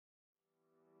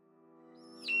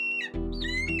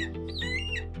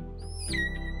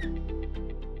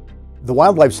The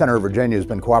Wildlife Center of Virginia has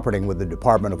been cooperating with the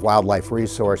Department of Wildlife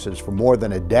Resources for more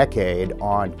than a decade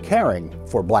on caring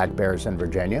for black bears in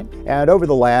Virginia. And over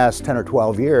the last 10 or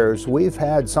 12 years, we've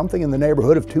had something in the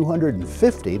neighborhood of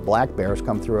 250 black bears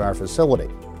come through our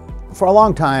facility. For a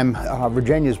long time,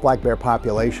 Virginia's black bear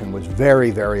population was very,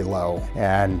 very low,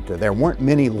 and there weren't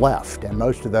many left. And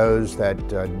most of those that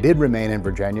did remain in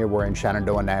Virginia were in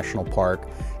Shenandoah National Park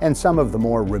and some of the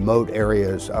more remote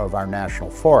areas of our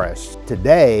national forests.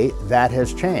 Today, that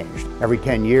has changed. Every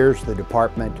 10 years, the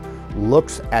department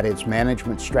looks at its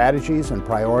management strategies and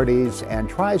priorities and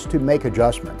tries to make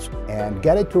adjustments and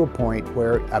get it to a point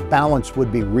where a balance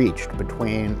would be reached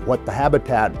between what the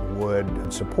habitat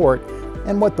would support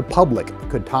and what the public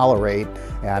could tolerate,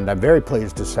 and I'm very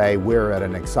pleased to say we're at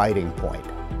an exciting point.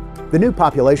 The new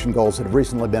population goals that have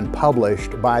recently been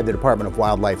published by the Department of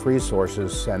Wildlife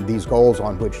Resources, and these goals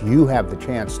on which you have the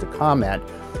chance to comment,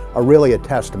 are really a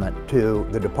testament to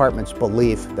the department's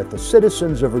belief that the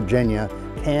citizens of Virginia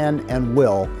can and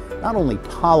will not only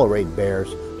tolerate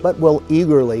bears, but will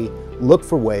eagerly look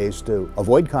for ways to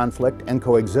avoid conflict and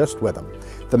coexist with them.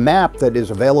 The map that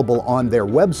is available on their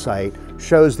website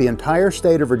shows the entire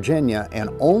state of Virginia, and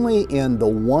only in the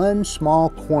one small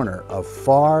corner of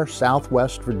far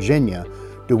southwest Virginia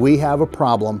do we have a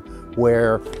problem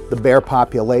where the bear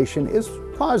population is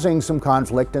causing some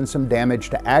conflict and some damage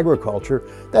to agriculture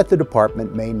that the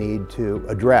department may need to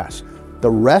address.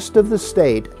 The rest of the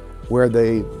state, where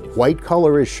the white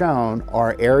color is shown,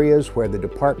 are areas where the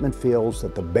department feels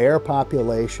that the bear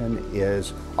population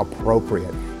is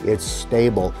appropriate, it's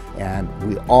stable, and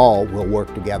we all will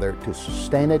work together to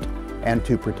sustain it and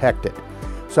to protect it.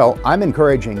 So I'm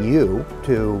encouraging you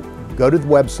to go to the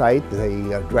website.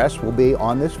 The address will be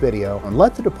on this video, and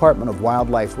let the Department of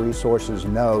Wildlife Resources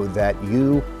know that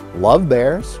you love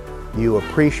bears, you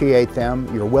appreciate them,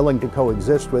 you're willing to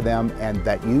coexist with them, and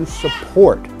that you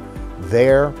support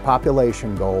their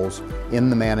population goals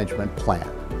in the management plan.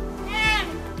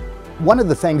 One of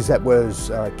the things that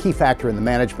was a key factor in the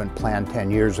management plan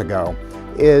 10 years ago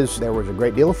is there was a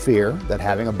great deal of fear that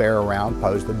having a bear around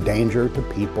posed a danger to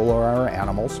people or our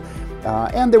animals.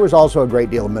 And there was also a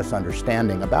great deal of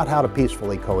misunderstanding about how to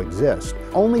peacefully coexist.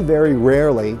 Only very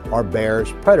rarely are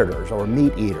bears predators or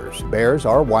meat eaters. Bears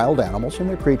are wild animals and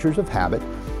they're creatures of habit,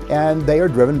 and they are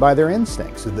driven by their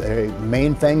instincts. The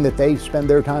main thing that they spend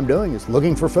their time doing is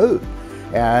looking for food.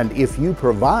 And if you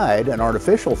provide an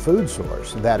artificial food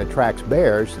source that attracts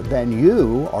bears, then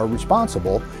you are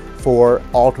responsible for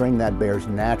altering that bear's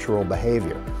natural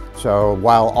behavior. So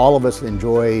while all of us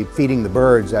enjoy feeding the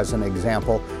birds as an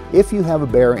example, if you have a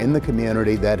bear in the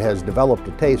community that has developed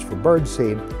a taste for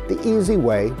birdseed, the easy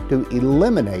way to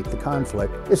eliminate the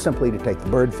conflict is simply to take the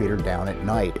bird feeder down at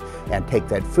night and take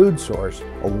that food source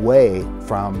away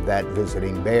from that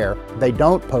visiting bear. They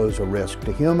don't pose a risk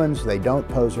to humans, they don't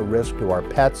pose a risk to our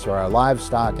pets or our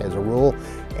livestock as a rule,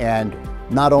 and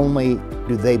not only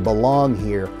do they belong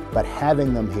here, but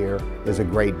having them here is a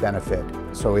great benefit.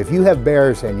 So if you have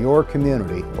bears in your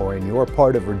community or in your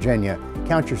part of Virginia,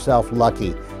 count yourself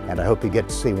lucky, and I hope you get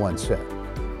to see one soon.